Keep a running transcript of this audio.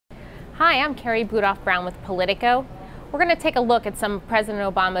Hi, I'm Carrie Budoff Brown with Politico. We're going to take a look at some of President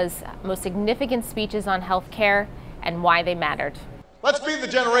Obama's most significant speeches on health care and why they mattered. Let's be the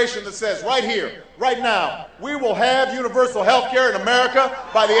generation that says right here, right now, we will have universal health care in America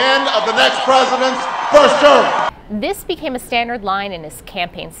by the end of the next president's first term. This became a standard line in his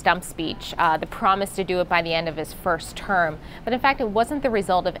campaign stump speech, the promise to do it by the end of his first term. But in fact, it wasn't the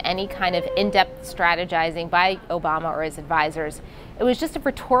result of any kind of in-depth strategizing by Obama or his advisors. It was just a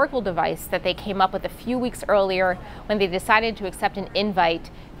rhetorical device that they came up with a few weeks earlier when they decided to accept an invite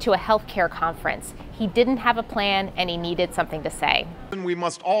to a healthcare conference. He didn't have a plan and he needed something to say. We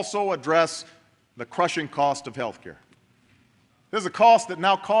must also address the crushing cost of healthcare. This is a cost that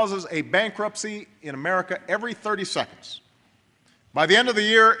now causes a bankruptcy in America every 30 seconds. By the end of the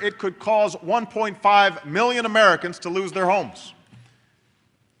year, it could cause 1.5 million Americans to lose their homes.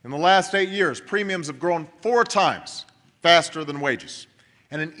 In the last 8 years, premiums have grown 4 times faster than wages.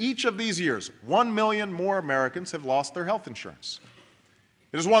 And in each of these years, 1 million more Americans have lost their health insurance.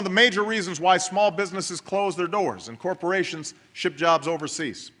 It is one of the major reasons why small businesses close their doors and corporations ship jobs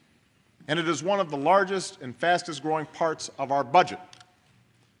overseas. And it is one of the largest and fastest growing parts of our budget.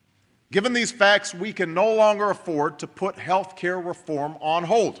 Given these facts, we can no longer afford to put health care reform on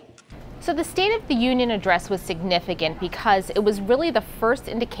hold. So the State of the Union address was significant because it was really the first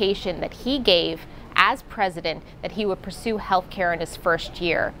indication that he gave as president that he would pursue health care in his first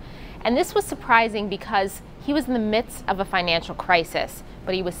year. And this was surprising because he was in the midst of a financial crisis,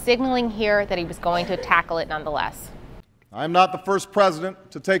 but he was signaling here that he was going to tackle it nonetheless. I am not the first president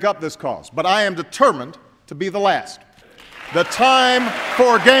to take up this cause, but I am determined to be the last. The time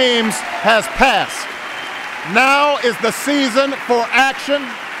for games has passed. Now is the season for action.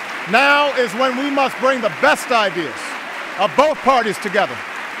 Now is when we must bring the best ideas of both parties together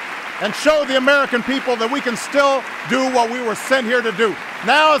and show the American people that we can still do what we were sent here to do.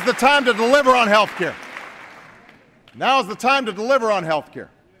 Now is the time to deliver on health care. Now is the time to deliver on health care.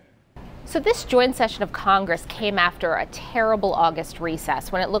 So this joint session of Congress came after a terrible August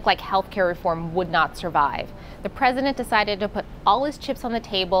recess when it looked like health care reform would not survive. The president decided to put all his chips on the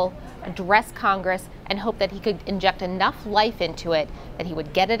table, address Congress, and hope that he could inject enough life into it that he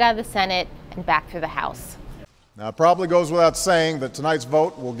would get it out of the Senate and back through the House. Now, it probably goes without saying that tonight's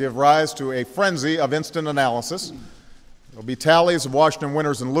vote will give rise to a frenzy of instant analysis. There will be tallies of Washington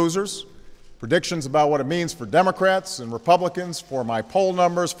winners and losers, predictions about what it means for Democrats and Republicans, for my poll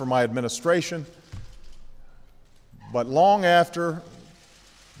numbers, for my administration. But long after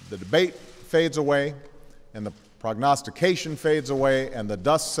the debate fades away and the prognostication fades away and the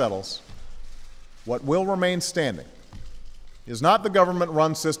dust settles, what will remain standing is not the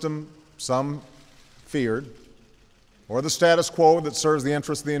government-run system some feared or the status quo that serves the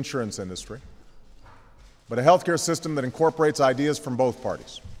interests of the insurance industry, but a healthcare system that incorporates ideas from both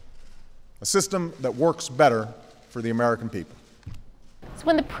parties. A system that works better for the American people. So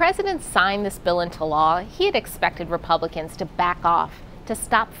when the president signed this bill into law, he had expected Republicans to back off, to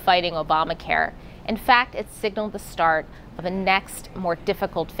stop fighting Obamacare. In fact, it signaled the start of a next, more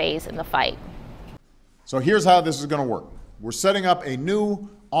difficult phase in the fight. So here's how this is going to work. We're setting up a new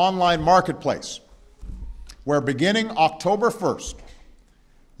online marketplace where beginning October 1st,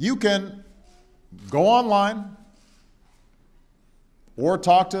 you can go online or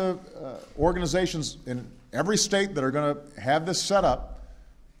talk to organizations in every state that are going to have this set up,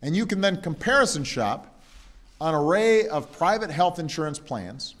 and you can then comparison shop an array of private health insurance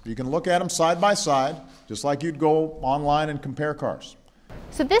plans. You can look at them side by side, just like you'd go online and compare cars.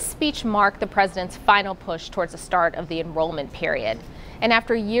 So this speech marked the president's final push towards the start of the enrollment period. And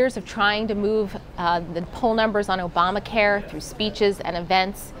after years of trying to move the poll numbers on Obamacare through speeches and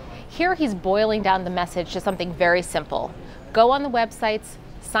events, here he's boiling down the message to something very simple. Go on the websites,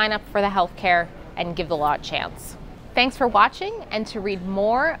 sign up for the health care, and give the law a chance. Thanks for watching, and to read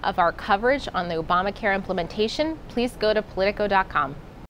more of our coverage on the Obamacare implementation, please go to Politico.com.